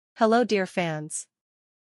Hello dear fans.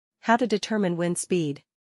 How to determine wind speed.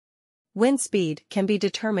 Wind speed can be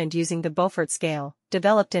determined using the Beaufort scale,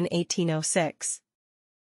 developed in 1806.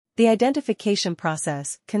 The identification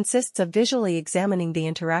process consists of visually examining the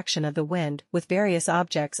interaction of the wind with various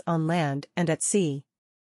objects on land and at sea.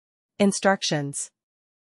 Instructions.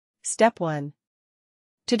 Step 1.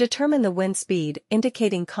 To determine the wind speed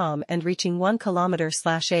indicating calm and reaching 1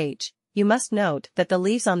 km/h, you must note that the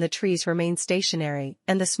leaves on the trees remain stationary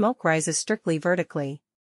and the smoke rises strictly vertically.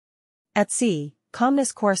 At sea,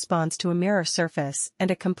 calmness corresponds to a mirror surface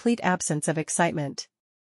and a complete absence of excitement.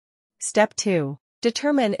 Step 2.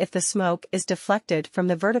 Determine if the smoke is deflected from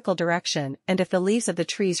the vertical direction and if the leaves of the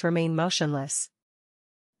trees remain motionless.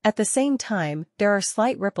 At the same time, there are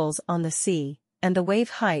slight ripples on the sea, and the wave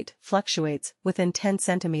height fluctuates within 10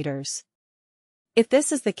 centimeters. If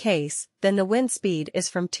this is the case, then the wind speed is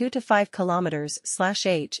from 2 to 5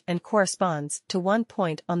 km/h and corresponds to 1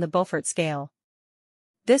 point on the Beaufort scale.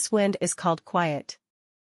 This wind is called quiet.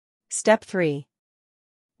 Step 3.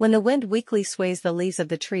 When the wind weakly sways the leaves of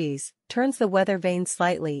the trees, turns the weather vane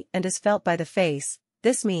slightly and is felt by the face,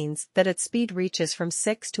 this means that its speed reaches from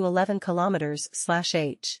 6 to 11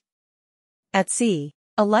 km/h. At sea,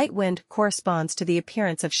 a light wind corresponds to the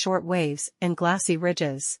appearance of short waves and glassy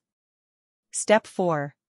ridges. Step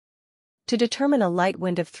 4. To determine a light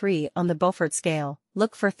wind of 3 on the Beaufort scale,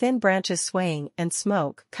 look for thin branches swaying and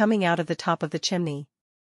smoke coming out of the top of the chimney.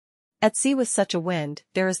 At sea with such a wind,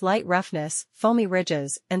 there is light roughness, foamy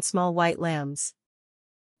ridges, and small white lambs.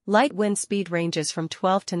 Light wind speed ranges from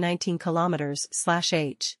 12 to 19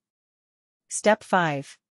 km/h. Step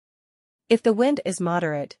 5. If the wind is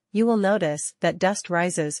moderate, you will notice that dust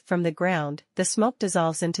rises from the ground, the smoke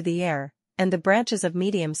dissolves into the air, and the branches of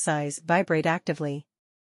medium size vibrate actively.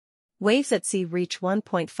 Waves at sea reach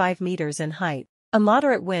 1.5 meters in height. A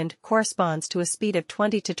moderate wind corresponds to a speed of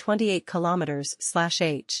 20 to 28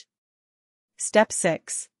 km/h. Step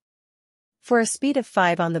 6. For a speed of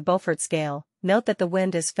 5 on the Beaufort scale, note that the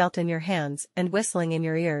wind is felt in your hands and whistling in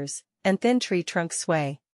your ears, and thin tree trunks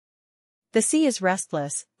sway. The sea is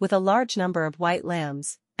restless, with a large number of white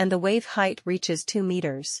lambs, and the wave height reaches 2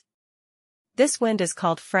 meters. This wind is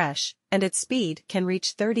called fresh, and its speed can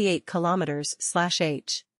reach 38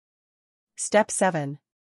 km/h. Step 7.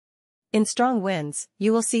 In strong winds,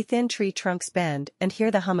 you will see thin tree trunks bend and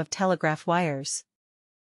hear the hum of telegraph wires.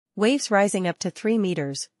 Waves rising up to 3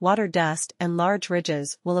 meters, water dust and large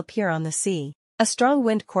ridges will appear on the sea. A strong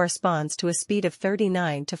wind corresponds to a speed of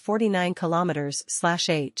 39 to 49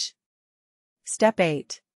 km/h. Step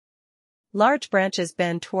 8. Large branches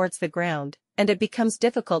bend towards the ground, and it becomes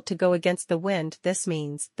difficult to go against the wind. This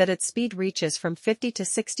means that its speed reaches from 50 to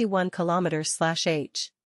 61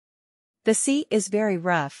 km/h. The sea is very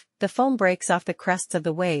rough, the foam breaks off the crests of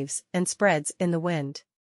the waves and spreads in the wind.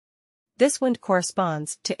 This wind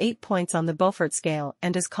corresponds to 8 points on the Beaufort scale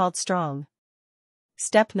and is called strong.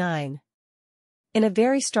 Step 9. In a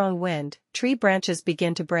very strong wind, tree branches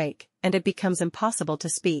begin to break, and it becomes impossible to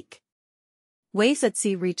speak. Waves at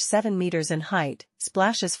sea reach 7 meters in height,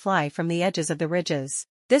 splashes fly from the edges of the ridges.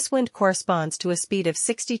 This wind corresponds to a speed of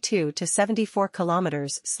 62 to 74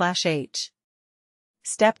 km/h.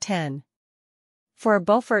 Step 10. For a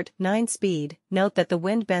Beaufort 9 speed, note that the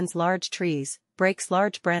wind bends large trees, breaks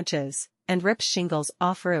large branches, and rips shingles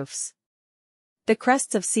off roofs. The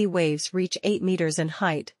crests of sea waves reach 8 meters in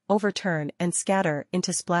height, overturn and scatter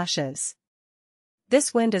into splashes.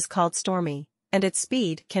 This wind is called stormy, and its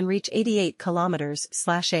speed can reach 88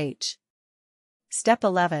 km/h. Step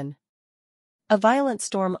 11. A violent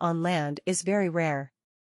storm on land is very rare.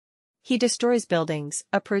 He destroys buildings,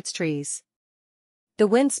 uproots trees. The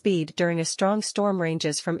wind speed during a strong storm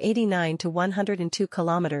ranges from 89 to 102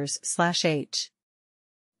 km/h.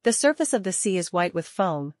 The surface of the sea is white with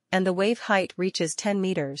foam, and the wave height reaches 10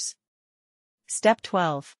 meters. Step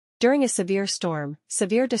 12. During a severe storm,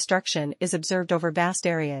 severe destruction is observed over vast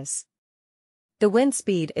areas. The wind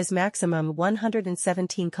speed is maximum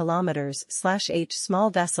 117 km/h. Small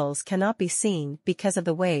vessels cannot be seen because of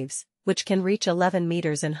the waves, which can reach 11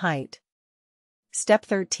 meters in height. Step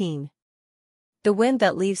 13. The wind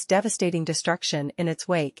that leaves devastating destruction in its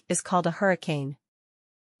wake is called a hurricane.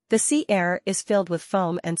 The sea air is filled with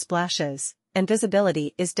foam and splashes, and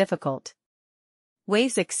visibility is difficult.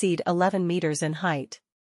 Waves exceed 11 meters in height.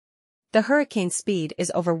 The hurricane speed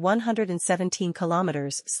is over 117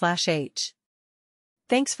 km/h.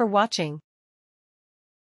 Thanks for watching.